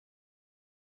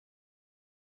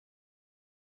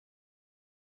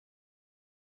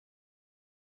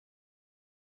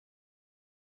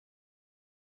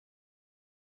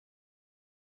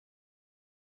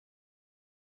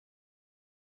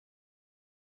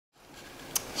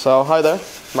So hi there,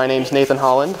 my name's Nathan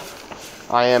Holland.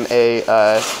 I am a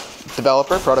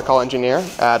developer, protocol engineer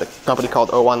at a company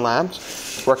called O1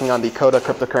 Labs, working on the CODA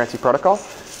cryptocurrency protocol.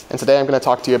 And today I'm going to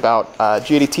talk to you about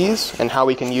GADTs and how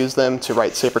we can use them to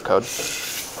write safer code.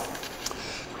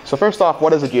 So first off,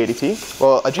 what is a GADT?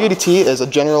 Well, a GADT is a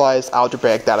Generalized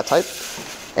Algebraic Data Type.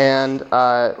 And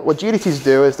what GADTs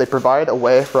do is they provide a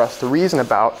way for us to reason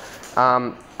about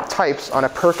types on a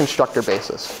per constructor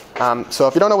basis. So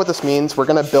if you don't know what this means, we're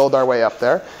going to build our way up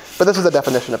there. But this is a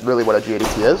definition of really what a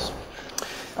GADT is.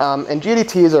 And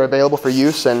GADTs are available for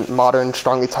use in modern,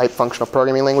 strongly typed functional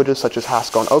programming languages such as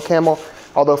Haskell and OCaml.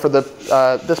 Although for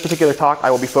this particular talk, I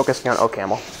will be focusing on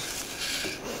OCaml.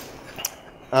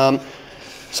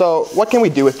 So what can we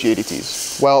do with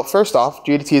GADTs? Well, first off,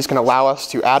 GADTs can allow us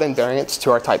to add invariants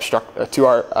to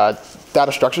our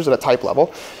data structures at a type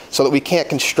level, so that we can't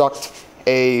construct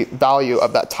a value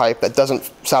of that type that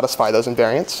doesn't satisfy those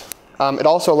invariants. It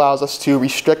also allows us to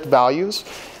restrict values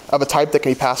of a type that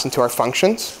can be passed into our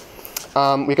functions.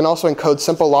 We can also encode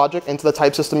simple logic into the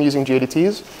type system using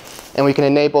GADTs, and we can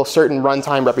enable certain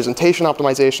runtime representation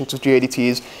optimizations with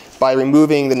GADTs by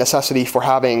removing the necessity for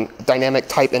having dynamic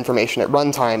type information at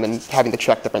runtime and having to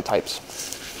check different types.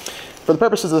 For the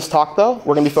purposes of this talk, though,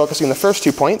 we're going to be focusing on the first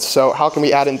 2 points. So how can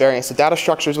we add invariants to data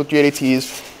structures with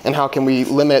GADTs, and how can we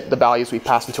limit the values we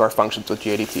pass into our functions with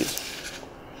GADTs?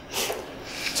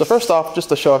 So first off,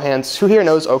 just a show of hands, who here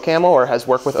knows OCaml or has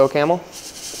worked with OCaml?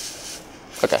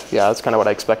 Okay, yeah, that's kind of what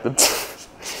I expected.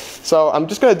 So I'm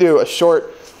just going to do a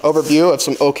short overview of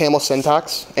some OCaml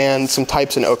syntax and some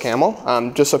types in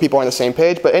OCaml, just so people are on the same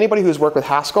page. But anybody who's worked with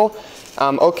Haskell,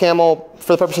 OCaml,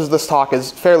 for the purposes of this talk,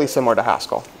 is fairly similar to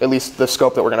Haskell, at least the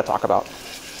scope that we're going to talk about.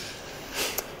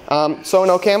 So in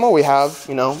OCaml, we have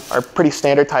our pretty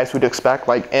standard types we'd expect,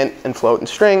 like int and float and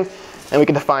string. And we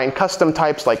can define custom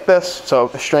types like this. So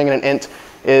a string and an int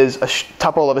is a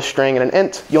tuple of a string and an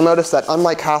int. You'll notice that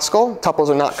unlike Haskell, tuples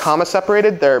are not comma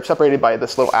separated. They're separated by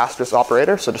this little asterisk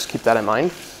operator, so just keep that in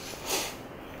mind.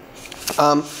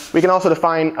 We can also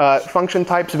define function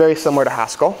types very similar to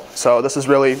Haskell. So this is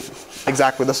really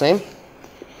exactly the same.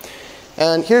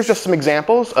 And here's just some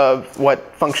examples of what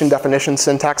function definition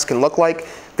syntax can look like.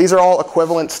 These are all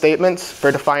equivalent statements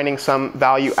for defining some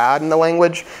value add in the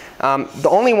language. The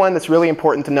only one that's really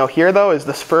important to know here, though, is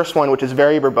this first one, which is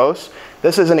very verbose.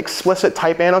 This is an explicit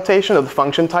type annotation of the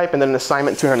function type and then an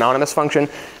assignment to an anonymous function.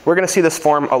 We're going to see this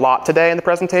form a lot today in the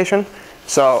presentation.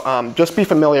 So just be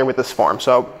familiar with this form.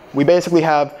 So we basically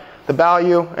have the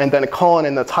value and then a colon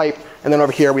in the type, and then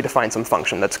over here we define some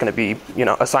function that's going to be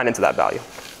assigned into that value.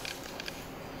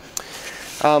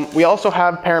 We also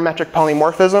have parametric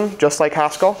polymorphism, just like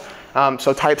Haskell.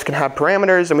 So types can have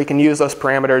parameters, and we can use those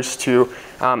parameters to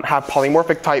have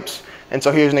polymorphic types. And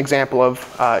so here's an example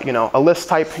of a list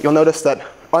type. You'll notice that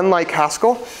unlike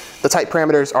Haskell, the type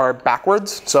parameters are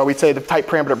backwards. So we'd say the type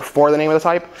parameter before the name of the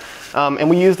type. And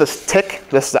we use this tick,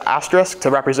 this is the asterisk,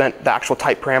 to represent the actual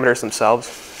type parameters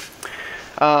themselves.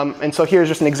 And so here's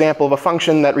just an example of a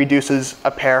function that reduces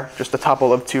a pair, just a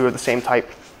tuple of two of the same type.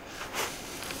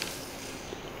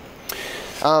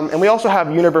 And we also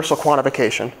have universal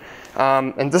quantification.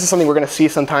 And this is something we're going to see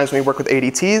sometimes when we work with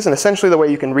ADTs. And essentially the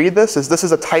way you can read this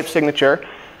is a type signature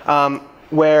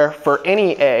where for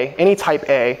any type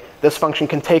A, this function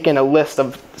can take in a list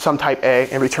of some type A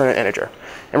and return an integer.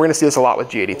 And we're going to see this a lot with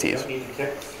GADTs. You don't need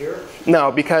text here?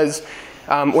 No, because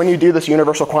when you do this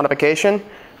universal quantification,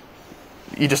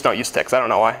 you just don't use ticks. I don't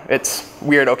know why. It's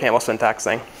weird OCaml syntax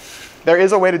thing. There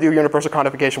is a way to do universal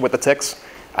quantification with the ticks.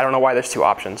 I don't know why there's two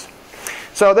options.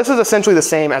 So this is essentially the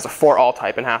same as a for all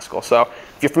type in Haskell. So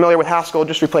if you're familiar with Haskell,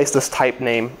 just replace this type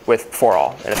name with for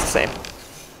all, and it's the same.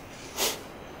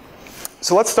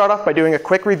 So let's start off by doing a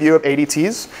quick review of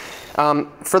ADTs.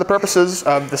 For the purposes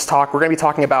of this talk, we're going to be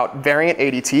talking about variant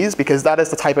ADTs, because that is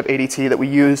the type of ADT that we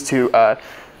use to,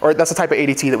 or that's the type of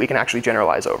ADT that we can actually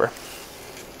generalize over.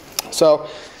 So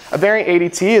a variant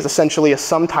ADT is essentially a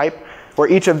sum type where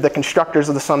each of the constructors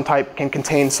of the sum type can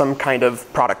contain some kind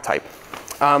of product type.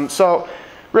 So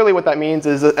really what that means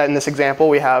is that in this example,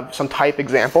 we have some type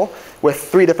example with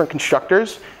 3 different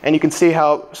constructors. And you can see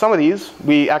how some of these,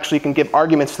 we actually can give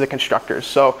arguments to the constructors.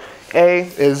 So A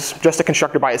is just a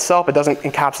constructor by itself. It doesn't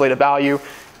encapsulate a value.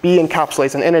 B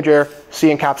encapsulates an integer.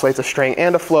 C encapsulates a string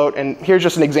and a float. And here's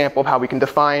just an example of how we can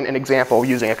define an example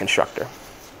using a constructor.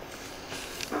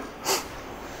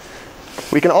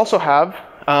 We can also have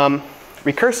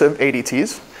recursive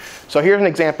ADTs. So here's an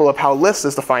example of how list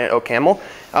is defined in OCaml.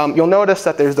 You'll notice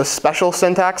that there's the special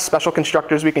syntax, special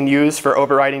constructors we can use for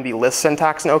overriding the list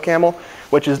syntax in OCaml,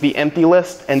 which is the empty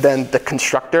list and then the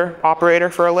constructor operator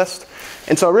for a list.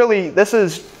 And so really, this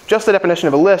is just the definition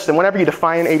of a list, and whenever you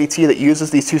define an ADT that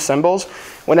uses these two symbols,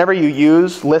 whenever you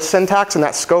use list syntax in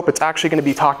that scope, it's actually going to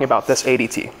be talking about this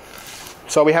ADT.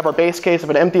 So we have our base case of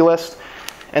an empty list,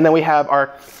 and then we have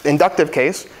our inductive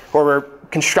case, where we're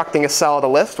constructing a cell of the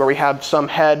list, where we have some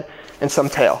head and some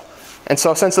tail. And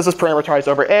so since this is parameterized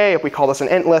over A, if we call this an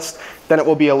int list, then it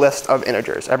will be a list of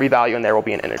integers. Every value in there will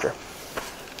be an integer.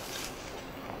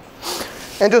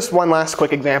 And just one last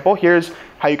quick example. Here's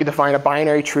how you could define a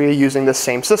binary tree using this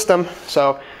same system.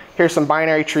 So here's some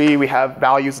binary tree. We have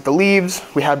values at the leaves.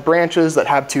 We have branches that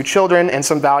have 2 children and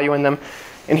some value in them.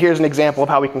 And here's an example of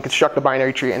how we can construct a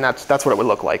binary tree, and that's what it would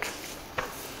look like.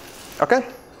 Okay?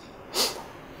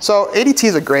 So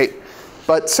ADTs are great,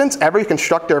 but since every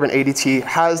constructor of an ADT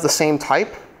has the same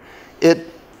type, it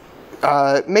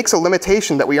makes a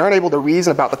limitation that we aren't able to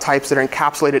reason about the types that are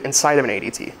encapsulated inside of an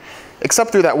ADT,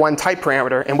 except through that one type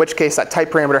parameter, in which case that type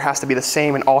parameter has to be the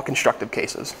same in all constructive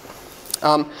cases.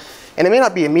 And it may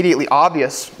not be immediately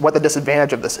obvious what the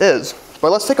disadvantage of this is,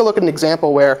 but let's take a look at an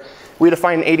example where we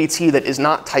define an ADT that is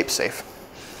not type safe.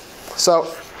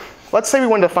 So let's say we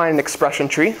want to define an expression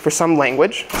tree for some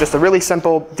language, just a really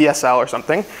simple DSL or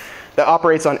something, that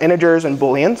operates on integers and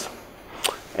booleans.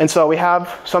 And so we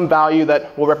have some value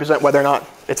that will represent whether or not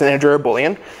it's an integer or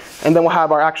boolean. And then we'll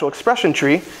have our actual expression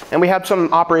tree, and we have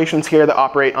some operations here that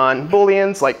operate on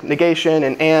booleans, like negation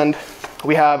and.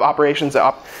 We have operations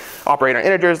that operate on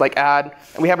integers, like add,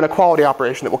 and we have an equality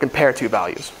operation that will compare 2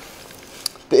 values.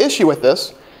 The issue with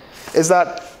this is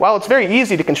that while it's very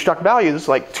easy to construct values,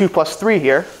 like 2 plus 3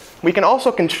 here, we can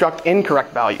also construct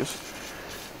incorrect values.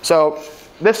 So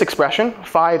this expression,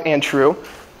 5 and true,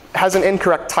 has an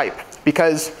incorrect type,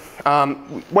 because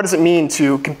what does it mean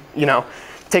to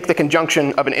take the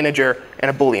conjunction of an integer and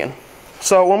a boolean?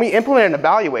 So when we implement an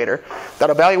evaluator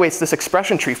that evaluates this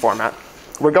expression tree format,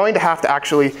 we're going to have to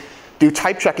actually do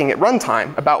type checking at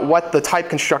runtime about what the type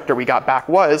constructor we got back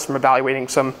was from evaluating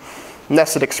some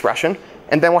nested expression,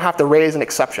 and then we'll have to raise an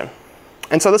exception.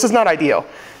 And so this is not ideal.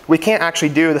 We can't actually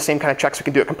do the same kind of checks we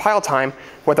can do at compile time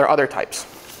with our other types.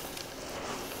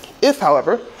 If,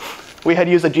 however, we had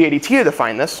used a GADT to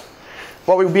define this,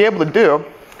 what we'd be able to do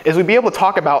is we'd be able to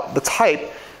talk about the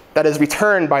type that is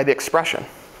returned by the expression.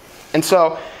 And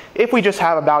so if we just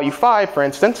have a value 5, for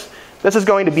instance, this is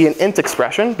going to be an int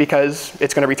expression because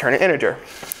it's going to return an integer.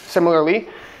 Similarly,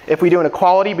 if we do an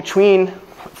equality between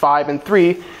 5 and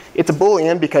 3, it's a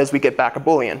boolean because we get back a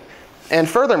boolean. And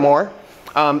furthermore,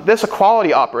 this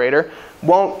equality operator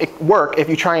won't work if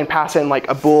you try and pass in like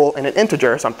a bool and an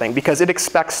integer or something, because it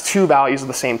expects 2 values of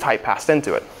the same type passed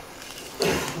into it.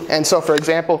 And so for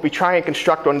example, if we try and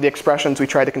construct one of the expressions we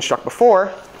tried to construct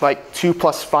before, like 2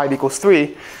 plus 5 equals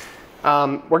 3,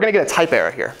 we're going to get a type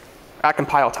error here at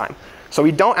compile time. So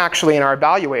we don't actually, in our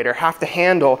evaluator, have to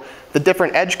handle the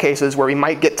different edge cases where we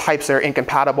might get types that are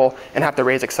incompatible and have to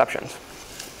raise exceptions.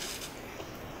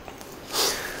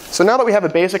 So now that we have a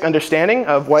basic understanding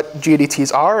of what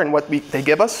GADTs are and what they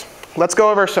give us, let's go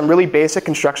over some really basic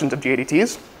constructions of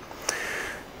GADTs.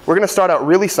 We're going to start out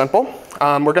really simple.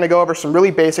 We're going to go over some really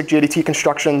basic GADT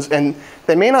constructions, and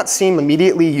they may not seem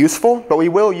immediately useful, but we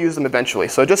will use them eventually.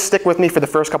 So just stick with me for the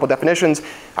first couple definitions.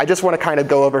 I just want to kind of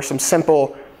go over some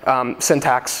simple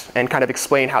syntax and kind of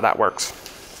explain how that works.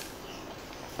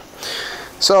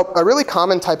 So a really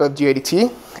common type of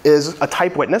GADT is a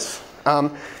type witness.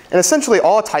 And essentially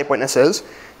all a type witness is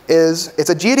it's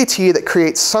a GADT that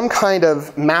creates some kind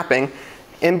of mapping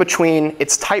in between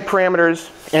its type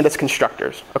parameters and its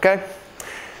constructors, okay?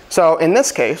 So in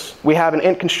this case, we have an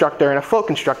int constructor and a float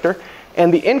constructor,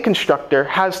 and the int constructor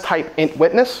has type int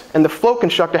witness, and the float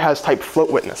constructor has type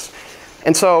float witness.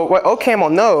 And so what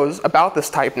OCaml knows about this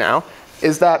type now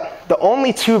is that the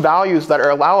only 2 values that are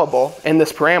allowable in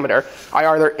this parameter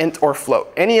are either int or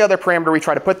float. Any other parameter we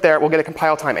try to put there, we'll get a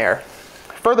compile time error.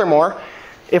 Furthermore,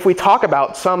 if we talk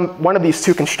about one of these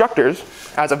 2 constructors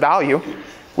as a value,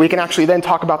 we can actually then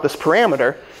talk about this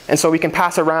parameter, and so we can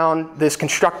pass around these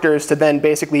constructors to then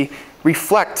basically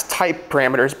reflect type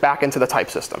parameters back into the type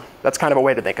system. That's kind of a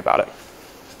way to think about it.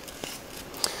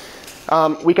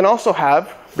 We can also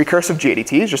have recursive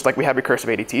GADTs, just like we have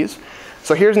recursive ADTs.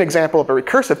 So here's an example of a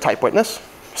recursive type witness.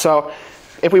 So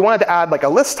if we wanted to add like a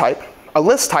list type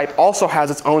also has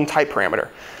its own type parameter.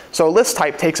 So a list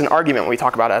type takes an argument when we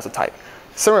talk about it as a type.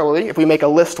 Similarly, if we make a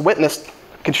list witness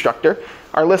constructor,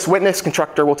 our list witness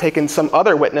constructor will take in some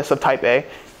other witness of type A,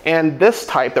 and this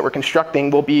type that we're constructing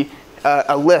will be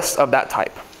a list of that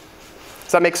type.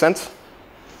 Does that make sense?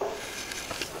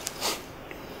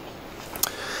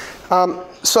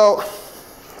 So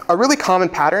a really common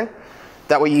pattern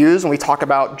that we use when we talk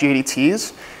about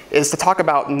GADTs is to talk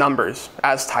about numbers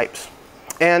as types.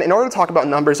 And in order to talk about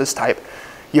numbers as type,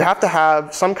 you have to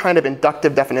have some kind of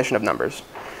inductive definition of numbers.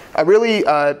 A really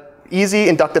easy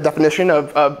inductive definition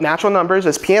of natural numbers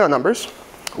is Peano numbers,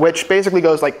 which basically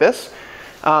goes like this.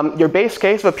 Your base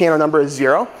case of a Peano number is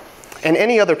 0, and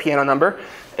any other Peano number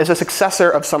is a successor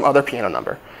of some other Peano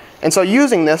number. And so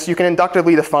using this, you can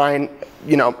inductively define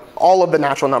all of the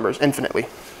natural numbers infinitely.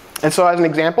 And so as an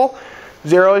example,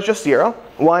 0 is just 0,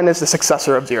 1 is the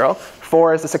successor of 0,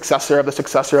 4 is the successor of the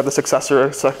successor of the successor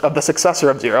of the successor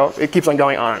of 0. It keeps on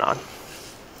going on and on.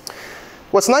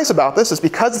 What's nice about this is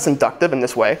because it's inductive in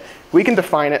this way, we can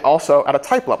define it also at a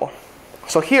type level.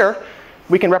 So here,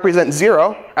 we can represent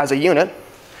 0 as a unit,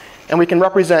 and we can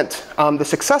represent the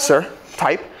successor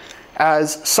type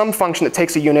as some function that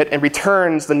takes a unit and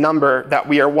returns the number that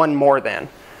we are 1 more than.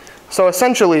 So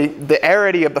essentially, the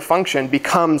arity of the function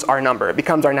becomes our number. It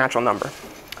becomes our natural number.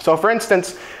 So for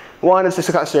instance, 1 is the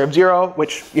successor of 0,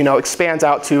 which expands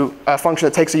out to a function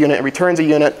that takes a unit and returns a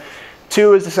unit.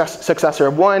 2 is the successor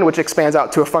of 1, which expands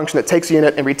out to a function that takes a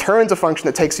unit and returns a function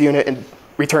that takes a unit and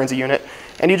returns a unit.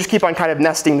 And you just keep on kind of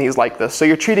nesting these like this. So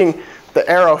you're treating the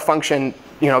arrow function,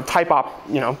 type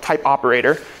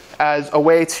operator as a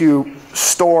way to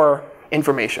store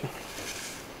information.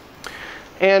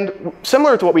 And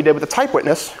similar to what we did with the type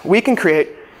witness, we can create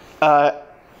a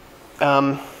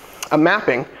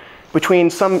mapping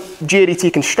between some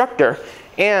GADT constructor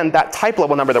and that type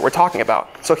level number that we're talking about.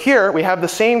 So here we have the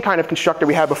same kind of constructor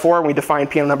we had before when we defined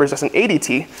Peano numbers as an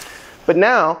ADT, but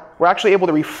now we're actually able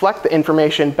to reflect the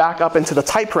information back up into the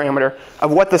type parameter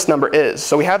of what this number is.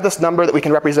 So we have this number that we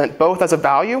can represent both as a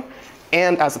value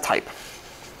and as a type.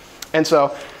 And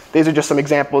so these are just some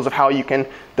examples of how you can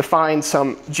define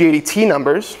some GADT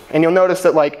numbers. And you'll notice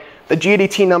that the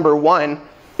GADT number 1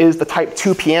 is the type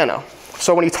 2 Peano.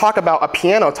 So when you talk about a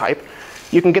Peano type,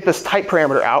 you can get this type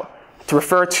parameter out to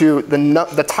refer to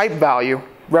the type value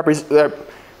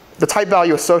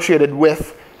associated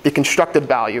with the constructed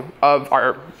value of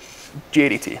our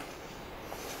GADT.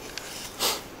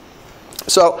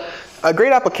 So a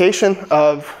great application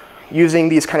of using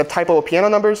these kind of type level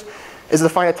Peano numbers is to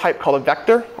define a type called a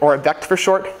vector, or a vect for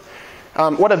short.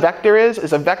 What a vector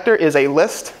is a vector is a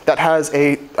list that has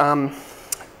the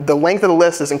length of the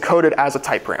list is encoded as a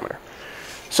type parameter.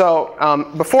 So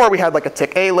before we had a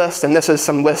tick A list, and this is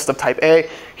some list of type A.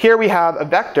 Here we have a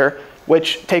vector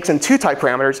which takes in 2 type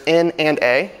parameters, n and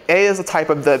a. A is the type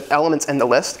of the elements in the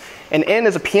list, and n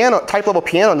is a type level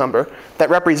Peano number that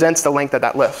represents the length of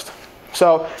that list.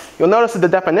 So you'll notice that the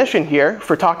definition here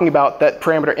for talking about that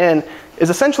parameter n is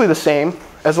essentially the same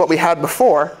as what we had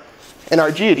before in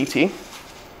our GADT,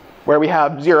 where we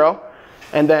have 0,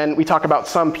 and then we talk about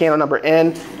some Peano number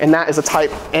n, and that is a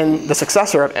type n, the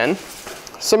successor of n.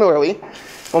 Similarly,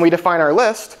 when we define our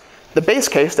list, the base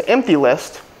case, the empty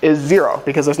list, is 0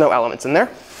 because there's no elements in there.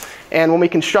 And when we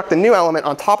construct a new element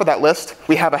on top of that list,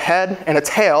 we have a head and a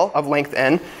tail of length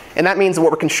n, and that means that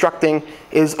what we're constructing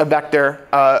is a vector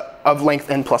of length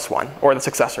n plus 1, or the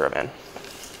successor of n.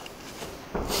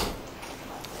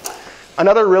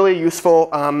 Another really useful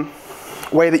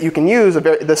way that you can use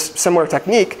this similar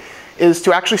technique is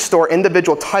to actually store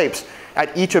individual types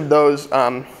at each of those.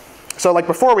 So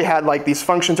before we had these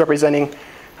functions representing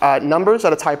numbers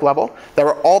at a type level that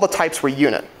were all the types were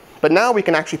unit. But now we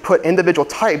can actually put individual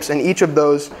types in each of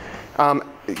those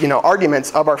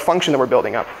arguments of our function that we're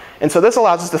building up. And so this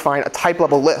allows us to define a type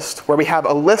level list where we have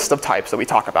a list of types that we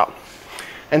talk about.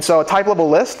 And so a type level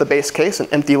list, the base case, an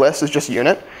empty list is just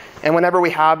unit. And whenever we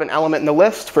have an element in the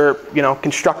list for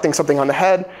constructing something on the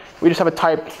head, we just have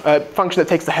a function that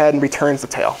takes the head and returns the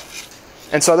tail.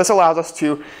 And so this allows us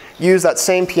to use that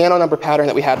same Peano number pattern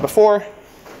that we had before.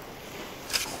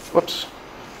 Whoops.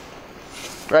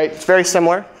 Right, it's very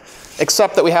similar,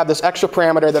 except that we have this extra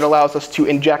parameter that allows us to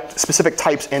inject specific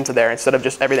types into there instead of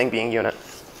just everything being unit.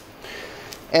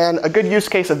 And a good use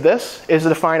case of this is to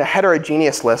define a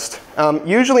heterogeneous list.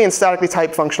 Usually in statically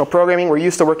typed functional programming, we're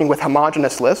used to working with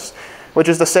homogeneous lists, which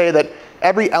is to say that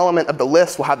every element of the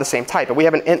list will have the same type. If we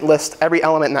have an int list, every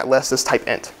element in that list is type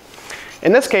int.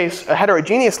 In this case, a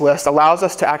heterogeneous list allows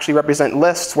us to actually represent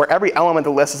lists where every element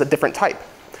of the list is a different type.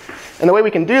 And the way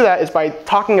we can do that is by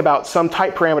talking about some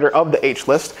type parameter of the H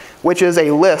list, which is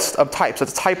a list of types.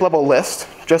 It's a type level list,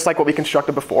 just like what we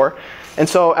constructed before. And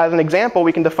so as an example,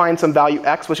 we can define some value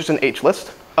x, which is an H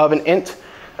list, of an int,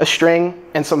 a string,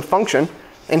 and some function.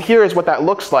 And here is what that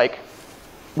looks like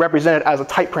represented as a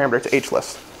type parameter to H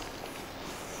list.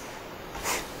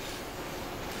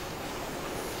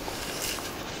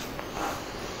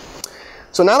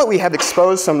 So now that we have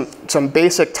exposed some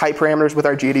basic type parameters with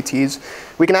our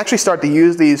GADTs, we can actually start to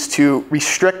use these to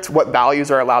restrict what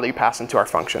values are allowed to be passed into our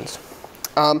functions.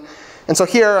 And so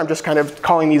here I'm just kind of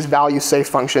calling these value safe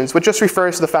functions, which just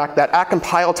refers to the fact that at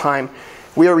compile time,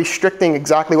 we are restricting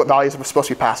exactly what values are supposed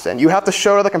to be passed in. You have to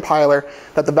show to the compiler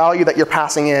that the value that you're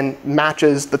passing in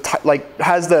matches the type,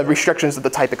 has the restrictions that the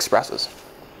type expresses.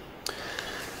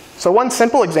 So one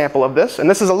simple example of this, and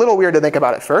this is a little weird to think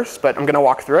about at first, but I'm going to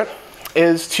walk through it,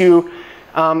 is to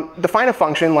define a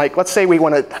function like, let's say we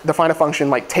want to define a function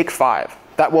like take5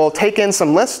 that will take in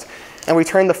some list and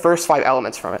return the first 5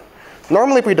 elements from it.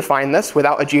 Normally, if we define this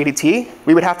without a GADT,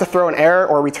 we would have to throw an error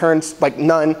or return like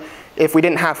none if we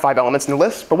didn't have 5 elements in the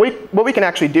list. But what we can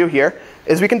actually do here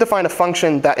is we can define a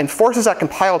function that enforces at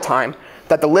compile time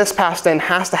that the list passed in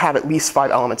has to have at least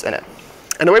 5 elements in it.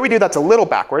 And the way we do that's a little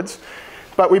backwards,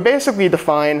 but we basically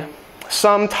define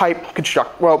some type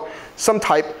some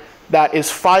type that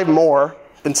is 5 more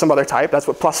than some other type. That's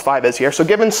what +5 is here. So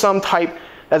given some type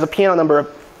as a Peano number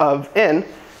of n,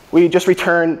 we just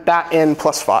return that n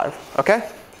plus 5, okay?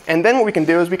 And then what we can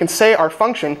do is we can say our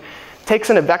function takes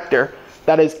in a vector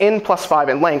that is n plus 5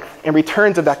 in length and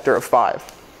returns a vector of 5.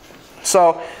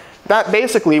 So that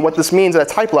basically, what this means at a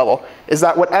type level, is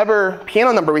that whatever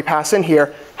Peano number we pass in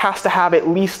here has to have at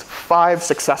least 5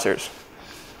 successors.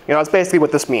 You know, that's basically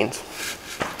what this means.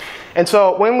 And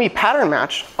so when we pattern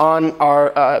match on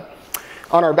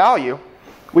our value,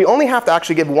 we only have to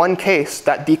actually give one case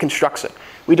that deconstructs it.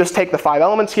 We just take the 5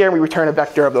 elements here and we return a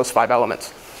vector of those 5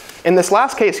 elements. In this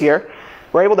last case here,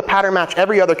 we're able to pattern match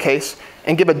every other case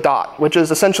and give a dot, which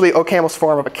is essentially OCaml's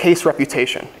form of a case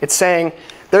refutation. It's saying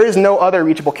there is no other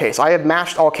reachable case. I have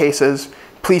matched all cases.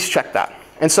 Please check that.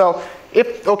 And so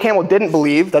if OCaml didn't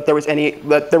believe that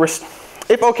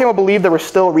if OCaml believed there were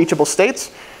still reachable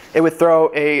states, it would throw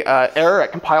a error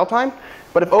at compile time.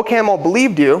 But if OCaml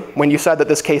believed you when you said that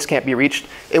this case can't be reached,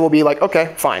 it will be like,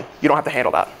 okay, fine, you don't have to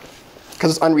handle that,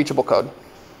 because it's unreachable code.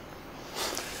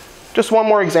 Just one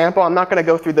more example. I'm not going to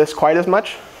go through this quite as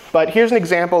much, but here's an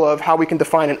example of how we can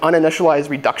define an uninitialized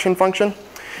reduction function.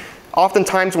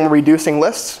 Oftentimes when we're reducing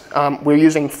lists, we're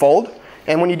using fold.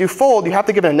 And when you do fold, you have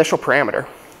to give an initial parameter.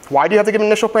 Why do you have to give an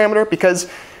initial parameter? Because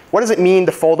what does it mean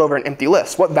to fold over an empty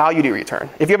list? What value do you return?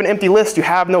 If you have an empty list, you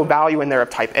have no value in there of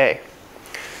type A.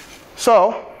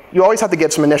 So you always have to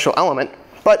give some initial element.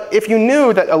 But if you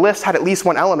knew that a list had at least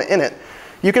one element in it,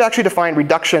 you could actually define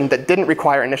reduction that didn't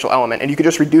require initial element, and you could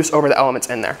just reduce over the elements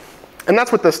in there. And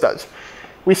that's what this does.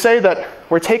 We say that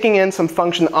we're taking in some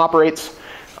function that operates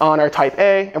on our type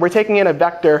A, and we're taking in a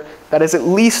vector that is at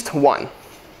least 1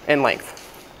 in length.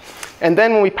 And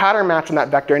then when we pattern match on that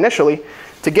vector initially,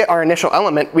 to get our initial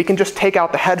element, we can just take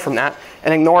out the head from that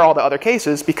and ignore all the other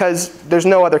cases, because there's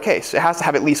no other case. It has to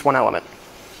have at least 1 element.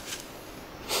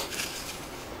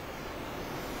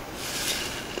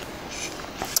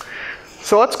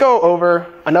 So let's go over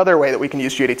another way that we can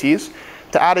use GADTs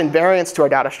to add invariants to our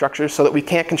data structures so that we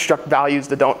can't construct values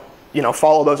that don't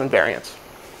follow those invariants.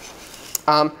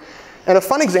 And a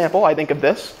fun example, I think, of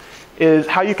this is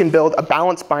how you can build a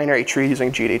balanced binary tree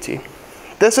using GADT.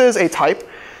 This is a type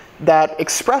that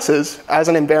expresses as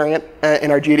an invariant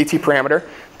in our GADT parameter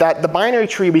that the binary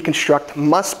tree we construct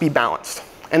must be balanced.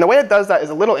 And the way it does that is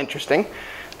a little interesting.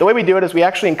 The way we do it is we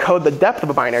actually encode the depth of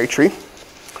a binary tree.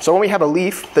 So when we have a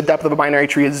leaf, the depth of a binary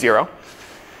tree is 0.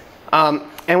 And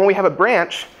when we have a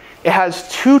branch, it has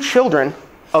 2 children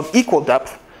of equal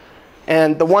depth,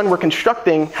 and the one we're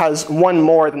constructing has 1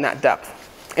 more than that depth.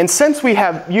 And since we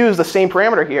have used the same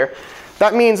parameter here,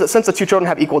 that means that since the 2 children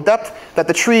have equal depth, that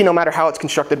the tree, no matter how it's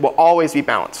constructed, will always be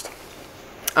balanced.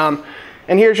 And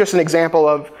here's just an example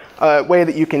of a way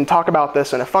that you can talk about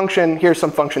this in a function. Here's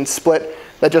some function split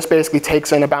that just basically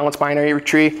takes in a balanced binary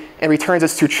tree and returns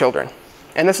its 2 children.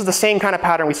 And this is the same kind of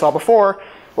pattern we saw before,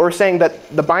 where we're saying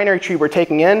that the binary tree we're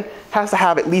taking in has to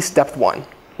have at least depth 1.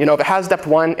 If it has depth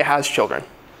 1, it has children.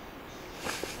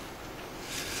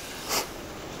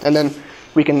 And then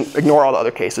we can ignore all the other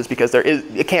cases because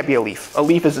it can't be a leaf. A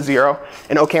leaf is a 0,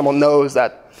 and OCaml knows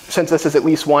that since this is at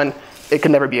least 1, it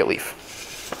can never be a leaf.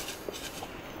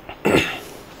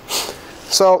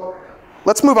 So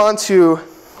let's move on to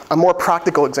a more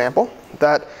practical example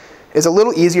that is a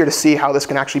little easier to see how this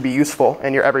can actually be useful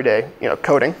in your everyday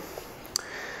coding.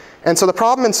 And so the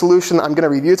problem and solution I'm going to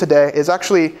review today is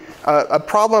actually a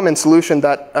problem and solution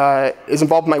that is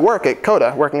involved in my work at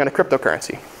Coda, working on a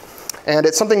cryptocurrency. And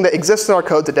it's something that exists in our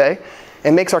code today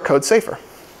and makes our code safer.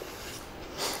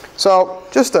 So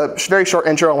just a very short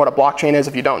intro on what a blockchain is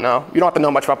if you don't know. You don't have to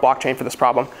know much about blockchain for this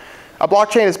problem. A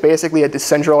blockchain is basically a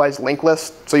decentralized linked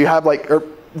list. So you have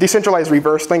decentralized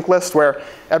reverse linked list where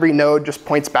every node just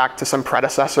points back to some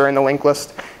predecessor in the linked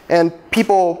list. And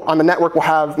people on the network will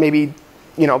have maybe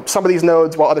some of these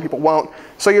nodes while other people won't.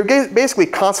 So you're basically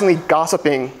constantly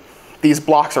gossiping these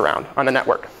blocks around on the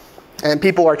network. And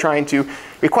people are trying to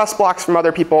request blocks from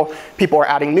other people. People are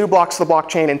adding new blocks to the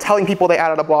blockchain and telling people they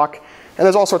added a block. And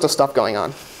there's all sorts of stuff going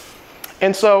on.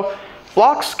 And so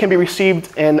blocks can be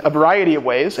received in a variety of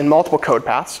ways in multiple code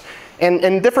paths. And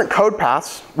in different code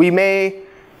paths, we may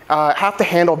have to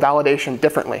handle validation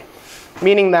differently.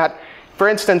 Meaning that, for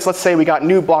instance, let's say we got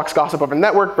new blocks gossip over the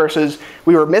network versus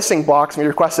we were missing blocks and we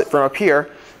request it from up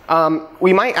here.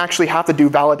 We might actually have to do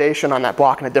validation on that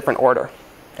block in a different order.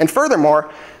 And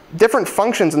furthermore, different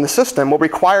functions in the system will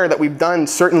require that we've done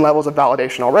certain levels of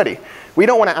validation already. We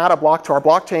don't want to add a block to our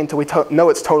blockchain until we know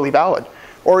it's totally valid.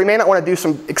 Or we may not want to do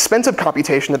some expensive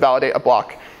computation to validate a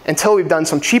block until we've done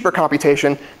some cheaper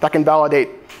computation that can validate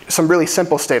some really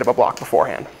simple state of a block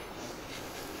beforehand.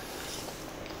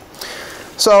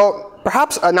 So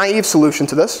perhaps a naive solution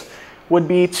to this would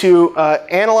be to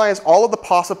analyze all of the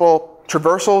possible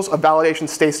traversals of validation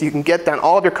states that you can get down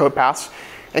all of your code paths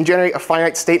and generate a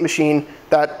finite state machine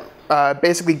that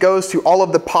basically goes to all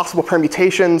of the possible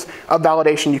permutations of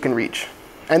validation you can reach.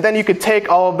 And then you could take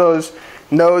all of those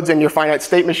nodes in your finite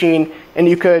state machine and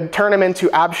you could turn them into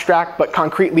abstract but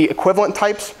concretely equivalent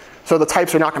types, so the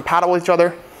types are not compatible with each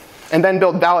other, and then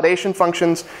build validation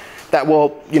functions that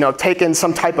will take in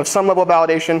some type of some level of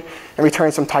validation and return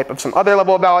some type of some other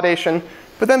level of validation.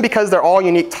 But then because they're all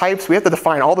unique types, we have to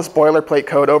define all this boilerplate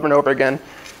code over and over again.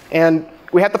 And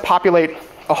we have to populate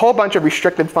a whole bunch of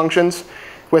restricted functions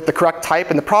with the correct type.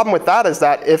 And the problem with that is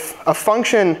that if a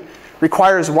function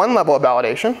requires one level of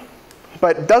validation,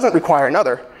 but doesn't require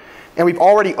another, and we've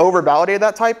already over-validated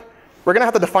that type, we're going to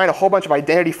have to define a whole bunch of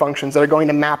identity functions that are going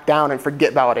to map down and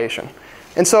forget validation.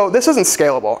 And so this isn't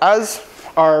scalable. As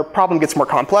our problem gets more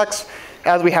complex,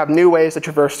 as we have new ways to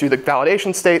traverse through the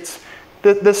validation states,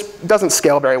 this doesn't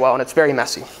scale very well and it's very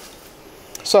messy.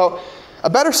 So a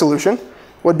better solution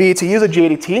would be to use a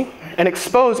GADT and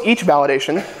expose each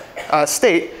validation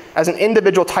state as an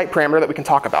individual type parameter that we can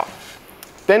talk about.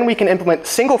 Then we can implement a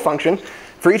single function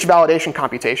for each validation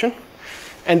computation.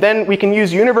 And then we can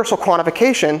use universal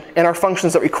quantification in our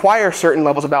functions that require certain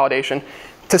levels of validation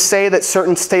to say that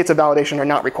certain states of validation are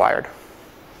not required.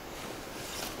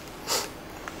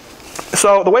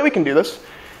 So the way we can do this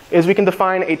is we can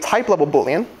define a type level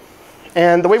Boolean.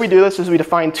 And the way we do this is we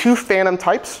define two phantom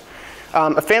types.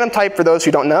 A phantom type, for those who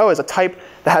don't know, is a type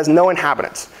that has no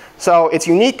inhabitants. So it's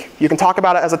unique. You can talk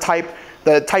about it as a type.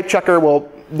 The type checker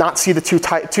will not see the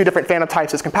two different phantom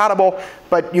types as compatible,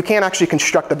 but you can't actually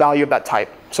construct the value of that type.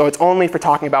 So it's only for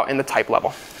talking about in the type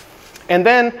level. And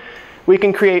then we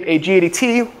can create a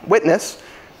GADT witness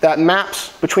that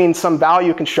maps between some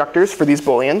value constructors for these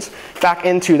Booleans back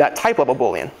into that type level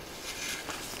Boolean.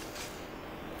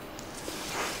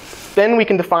 Then we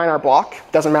can define our block,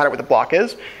 doesn't matter what the block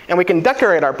is, and we can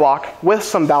decorate our block with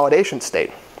some validation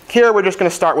state. Here we're just going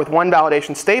to start with one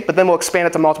validation state, but then we'll expand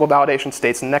it to multiple validation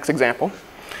states in the next example.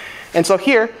 And so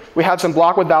here we have some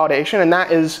block with validation, and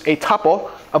that is a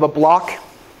tuple of a block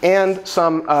and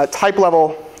some type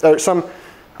level, or some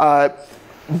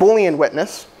Boolean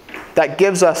witness that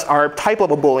gives us our type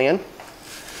level Boolean.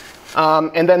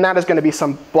 And then that is going to be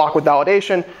some block with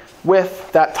validation with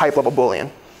that type level Boolean.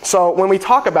 So when we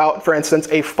talk about, for instance,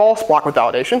 a false block with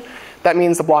validation, that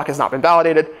means the block has not been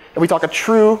validated. If we talk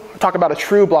about a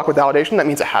true block with validation, that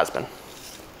means it has been.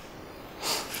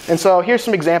 And so here's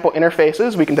some example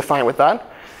interfaces we can define with that.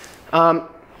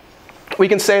 We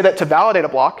can say that to validate a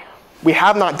block, we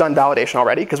have not done validation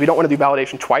already because we don't want to do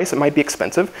validation twice. It might be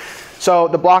expensive. So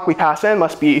the block we pass in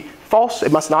must be false.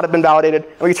 It must not have been validated.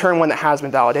 And we return one that has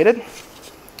been validated.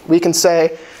 We can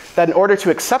say that in order to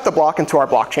accept a block into our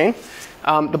blockchain,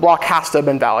 the block has to have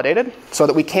been validated so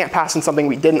that we can't pass in something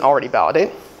we didn't already validate.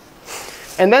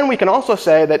 And then we can also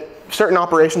say that certain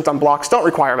operations on blocks don't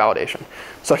require validation.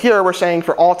 So here we're saying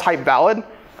for all type valid,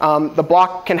 the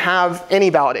block can have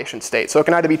any validation state. So it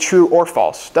can either be true or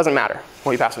false. Doesn't matter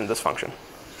when we pass it into this function.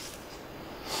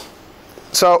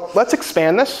 So let's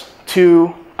expand this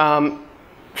to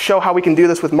show how we can do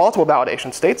this with multiple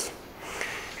validation states.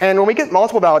 And when we get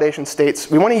multiple validation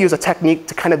states, we want to use a technique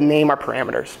to kind of name our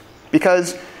parameters.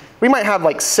 Because we might have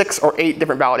like 6 or 8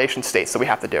 different validation states that we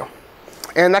have to do.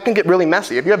 And that can get really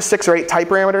messy. If you have 6 or 8 type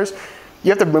parameters, you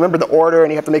have to remember the order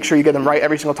and you have to make sure you get them right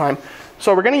every single time.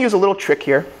 So we're going to use a little trick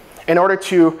here in order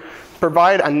to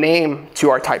provide a name to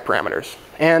our type parameters.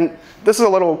 And this is a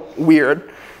little weird,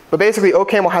 but basically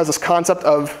OCaml has this concept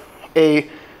of a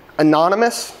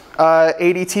anonymous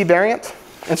ADT variant.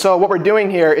 And so what we're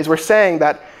doing here is we're saying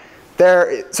that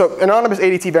So anonymous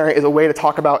ADT variant is a way to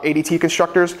talk about ADT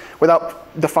constructors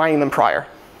without defining them prior.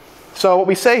 So what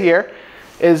we say here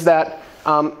is that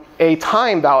a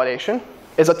time validation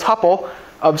is a tuple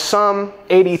of some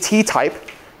ADT type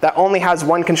that only has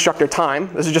one constructor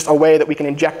time. This is just a way that we can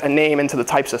inject a name into the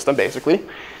type system, basically,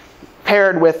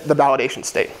 paired with the validation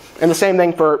state. And the same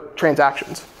thing for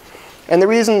transactions. And the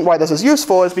reason why this is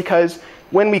useful is because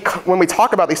when we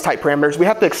talk about these type parameters, we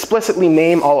have to explicitly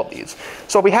name all of these.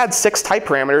 So if we had 6 type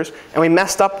parameters and we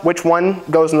messed up which one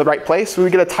goes in the right place, we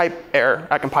would get a type error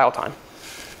at compile time.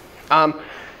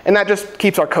 And that just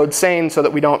keeps our code sane so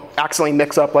that we don't accidentally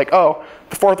mix up like, oh,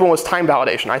 the 4th one was time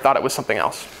validation. I thought it was something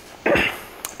else.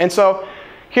 And so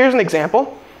here's an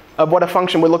example of what a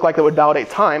function would look like that would validate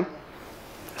time.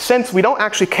 Since we don't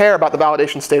actually care about the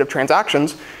validation state of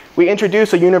transactions, we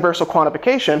introduce a universal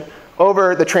quantification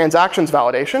over the transactions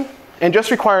validation and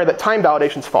just require that time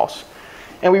validation is false.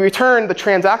 And we return the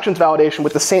transactions validation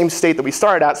with the same state that we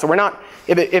started at. So we're not,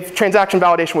 if transaction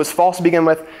validation was false to begin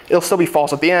with, it'll still be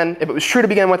false at the end. If it was true to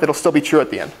begin with, it'll still be true at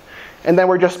the end. And then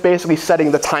we're just basically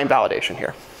setting the time validation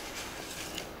here.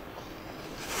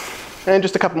 And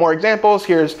just a couple more examples.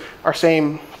 Here's our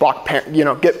same block parent,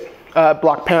 get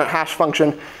block parent hash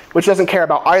function, which doesn't care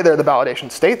about either of the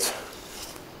validation states.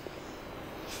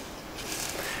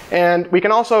 And we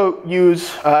can also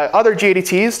use other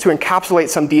GADTs to encapsulate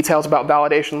some details about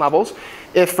validation levels.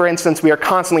 If, for instance, we are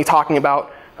constantly talking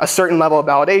about a certain level of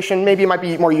validation, maybe it might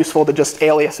be more useful to just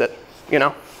alias it,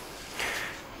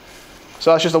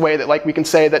 So that's just a way that we can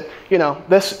say that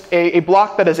a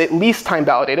block that is at least time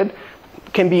validated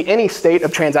can be any state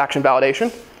of transaction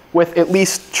validation with at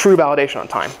least true validation on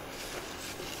time.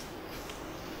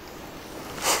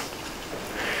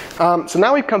 So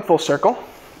now we've come full circle.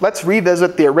 Let's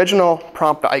revisit the original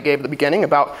prompt that I gave at the beginning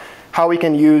about how we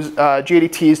can use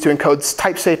GADTs to encode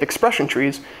type-safe expression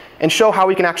trees and show how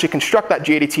we can actually construct that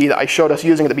GADT that I showed us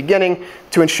using at the beginning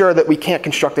to ensure that we can't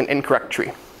construct an incorrect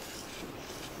tree.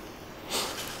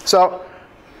 So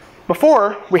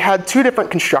before, we had 2 different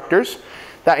constructors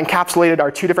that encapsulated our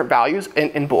 2 different values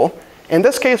in bool. In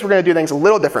this case, we're going to do things a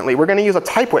little differently. We're going to use a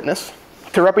type witness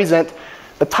to represent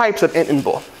the types of int and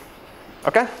bool.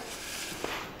 OK?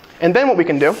 And then what we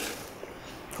can do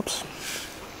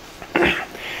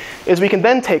is we can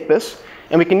then take this,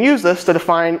 and we can use this to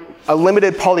define a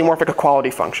limited polymorphic equality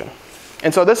function.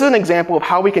 And so this is an example of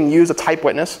how we can use a type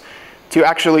witness to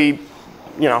actually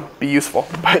be useful.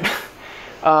 But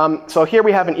so here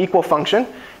we have an equal function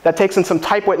that takes in some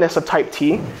type witness of type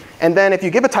t. And then if you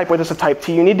give a type witness of type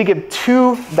t, you need to give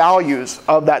 2 values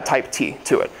of that type t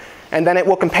to it. And then it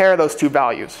will compare those 2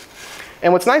 values.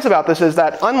 And what's nice about this is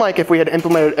that unlike if we had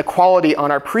implemented equality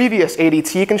on our previous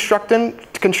ADT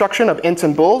construction of ints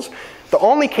and bools, the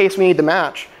only case we need to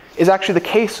match is actually the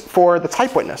case for the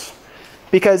type witness.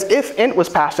 Because if int was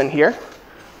passed in here,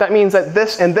 that means that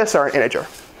this and this are an integer.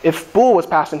 If bool was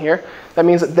passed in here, that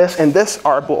means that this and this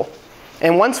are a bool.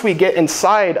 And once we get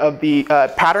inside of the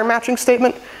pattern matching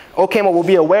statement, OCaml will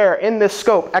be aware in this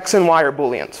scope x and y are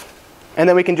booleans. And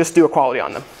then we can just do equality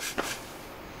on them.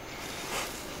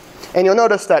 And you'll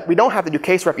notice that we don't have to do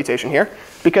case refutation here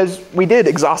because we did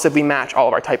exhaustively match all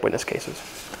of our type witness cases.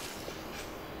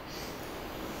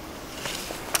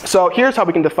 So here's how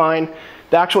we can define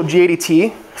the actual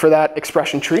GADT for that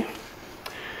expression tree.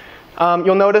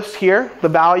 You'll notice here the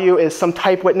value is some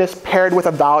type witness paired with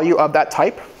a value of that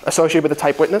type associated with the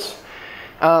type witness.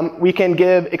 We can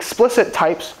give explicit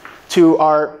types to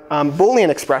our Boolean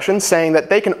expressions, saying that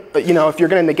they can, if you're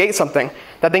going to negate something,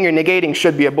 that thing you're negating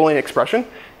should be a Boolean expression.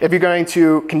 If you're going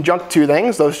to conjunct 2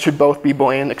 things, those should both be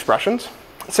Boolean expressions.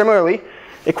 Similarly,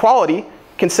 equality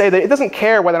can say that it doesn't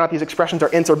care whether or not these expressions are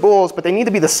ints or bools, but they need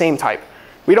to be the same type.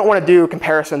 We don't want to do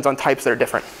comparisons on types that are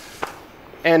different.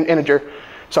 And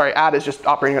add is just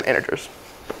operating on integers.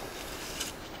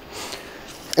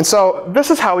 And so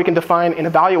this is how we can define an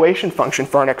evaluation function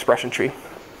for an expression tree.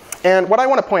 And what I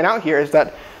want to point out here is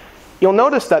that you'll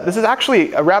notice that this is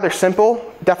actually a rather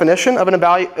simple definition of an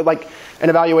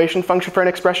evaluation function for an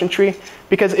expression tree.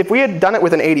 Because if we had done it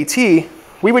with an ADT,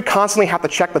 we would constantly have to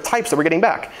check the types that we're getting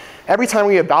back. Every time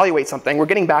we evaluate something, we're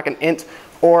getting back an int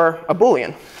or a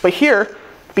Boolean. But here,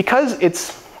 because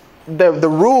it's the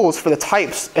rules for the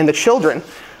types and the children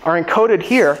are encoded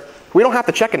here, we don't have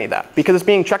to check any of that because it's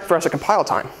being checked for us at compile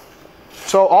time.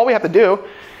 So all we have to do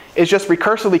is just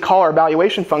recursively call our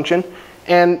evaluation function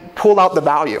and pull out the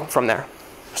value from there.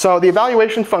 So the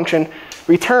evaluation function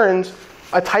returns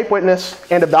a type witness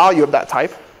and a value of that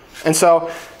type. And so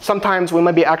sometimes we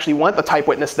maybe actually want the type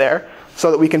witness there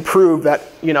so that we can prove that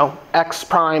x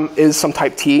prime is some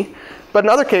type t. But in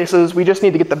other cases, we just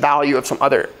need to get the value of some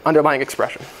other underlying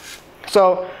expression.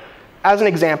 So as an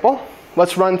example,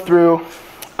 let's run through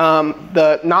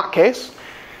the not case.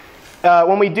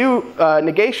 When we do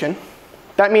negation,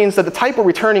 that means that the type we're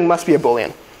returning must be a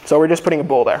Boolean. So we're just putting a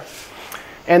bool there.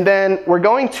 And then we're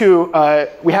going to,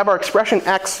 we have our expression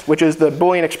x, which is the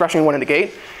Boolean expression we want to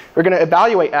negate. We're going to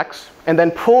evaluate x and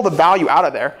then pull the value out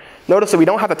of there. Notice that we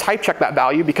don't have to type check that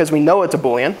value because we know it's a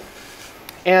Boolean.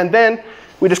 And then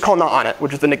we just call not on it,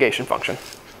 which is the negation function.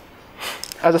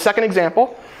 As a second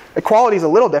example, equality is a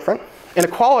little different. In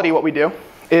equality, what we do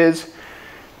is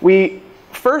we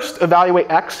first evaluate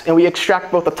x, and we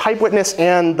extract both the type witness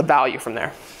and the value from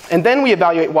there. And then we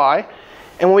evaluate y.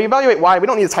 And when we evaluate y, we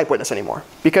don't need a type witness anymore,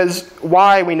 because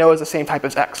y we know is the same type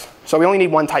as x. So we only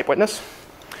need one type witness.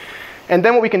 And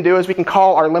then what we can do is we can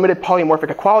call our limited polymorphic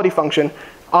equality function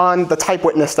on the type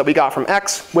witness that we got from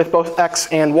x with both x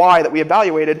and y that we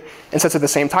evaluated. And since it's the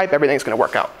same type, everything's going to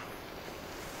work out.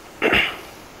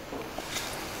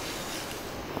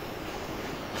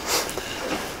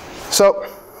 So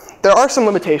there are some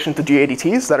limitations to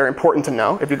GADTs that are important to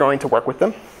know if you're going to work with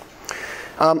them.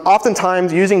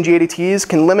 Oftentimes, using GADTs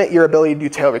can limit your ability to do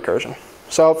tail recursion.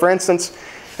 So for instance,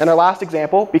 in our last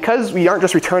example, because we aren't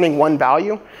just returning one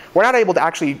value, we're not able to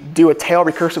actually do a tail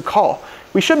recursive call.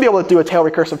 We should be able to do a tail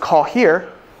recursive call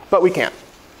here, but we can't.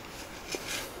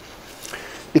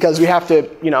 Because we have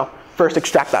to, first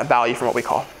extract that value from what we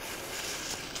call.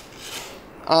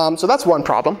 So that's one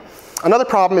problem. Another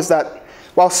problem is that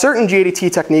while certain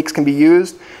GADT techniques can be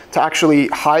used to actually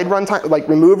hide runtime, like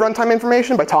remove runtime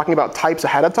information by talking about types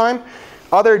ahead of time,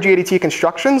 other GADT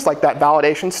constructions, like that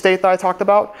validation state that I talked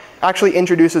about, actually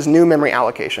introduces new memory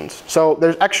allocations. So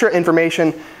there's extra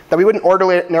information that we wouldn't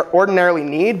ordinarily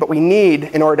need, but we need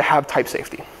in order to have type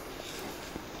safety.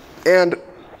 And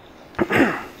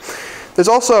there's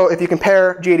also, if you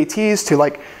compare GADTs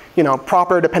to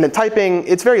proper dependent typing,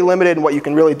 it's very limited in what you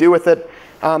can really do with it.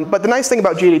 But the nice thing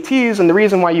about GADTs, and the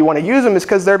reason why you want to use them, is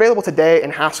because they're available today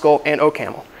in Haskell and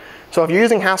OCaml. So if you're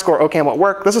using Haskell or OCaml at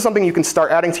work, this is something you can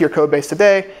start adding to your code base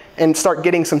today and start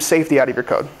getting some safety out of your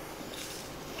code.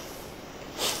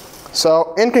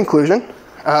 So in conclusion,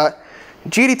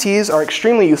 GADTs are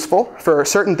extremely useful for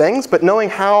certain things, but knowing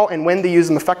how and when to use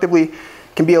them effectively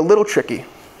can be a little tricky.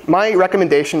 My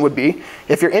recommendation would be,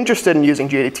 if you're interested in using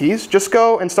GADTs, just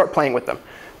go and start playing with them.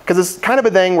 Because it's kind of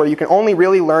a thing where you can only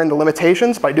really learn the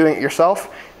limitations by doing it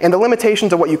yourself. And the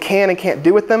limitations of what you can and can't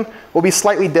do with them will be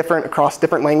slightly different across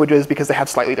different languages because they have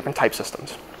slightly different type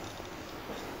systems.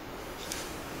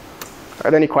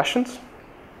 Are there any questions?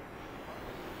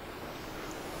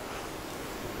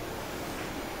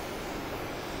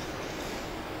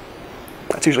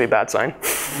 That's usually a bad sign. Do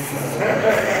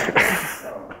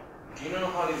you know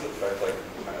how these affect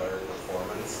compiler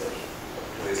performance?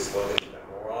 Do they slow things down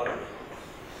a lot?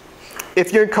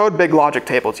 If you encode big logic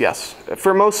tables, yes.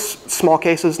 For most small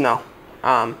cases, no.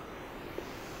 I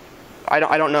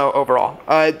don't know overall.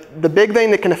 The big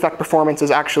thing that can affect performance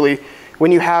is actually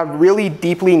when you have really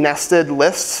deeply nested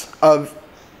lists of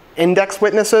index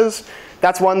witnesses.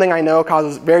 That's one thing I know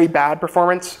causes very bad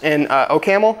performance in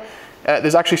OCaml.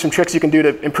 There's actually some tricks you can do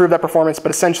to improve that performance,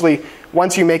 but essentially,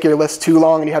 once you make your list too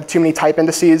long and you have too many type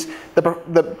indices,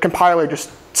 the compiler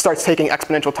just starts taking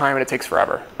exponential time and it takes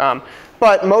forever.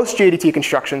 But most GADT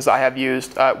constructions I have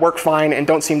used work fine and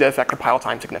don't seem to affect compile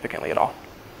time significantly at all.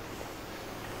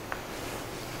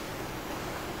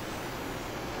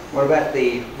 What about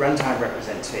the runtime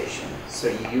representation? So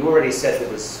you already said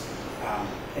there was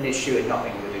an issue in not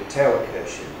being able to do tail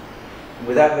recursion. And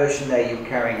with that version there, you're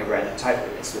carrying around a type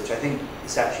witness, which I think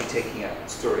is actually taking up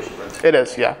storage of runtime. It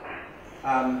is, yeah.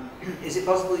 Is it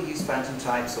possible to use phantom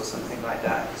types or something like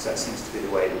that? Because that seems to be the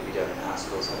way it would be done in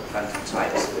Haskell, so phantom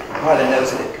types. So the compiler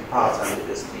knows that it compiles and it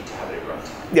doesn't need to have it at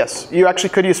runtime. Yes, you actually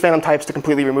could use phantom types to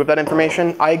completely remove that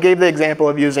information. I gave the example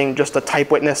of using just a type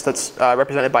witness that's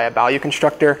represented by a value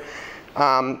constructor,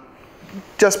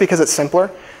 just because it's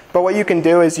simpler. But what you can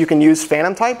do is you can use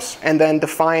phantom types and then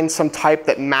define some type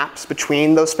that maps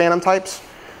between those phantom types.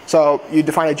 So you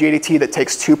define a GADT that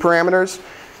takes two parameters.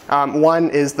 One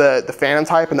is the phantom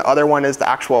type, and the other one is the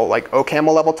actual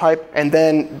OCaml level type. And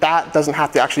then that doesn't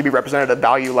have to actually be represented at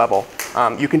value level.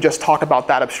 You can just talk about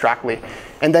that abstractly.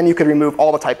 And then you could remove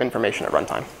all the type information at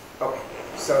runtime. Okay,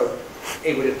 so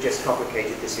it would have just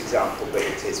complicated this example, but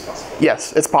it is possible.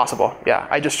 Yes, it's possible. Yeah,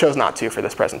 I just chose not to for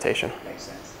this presentation. Makes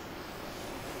sense.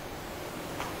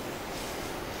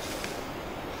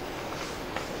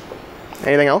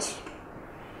 Anything else?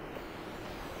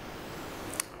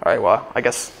 All right, well, I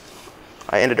guess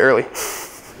I ended early.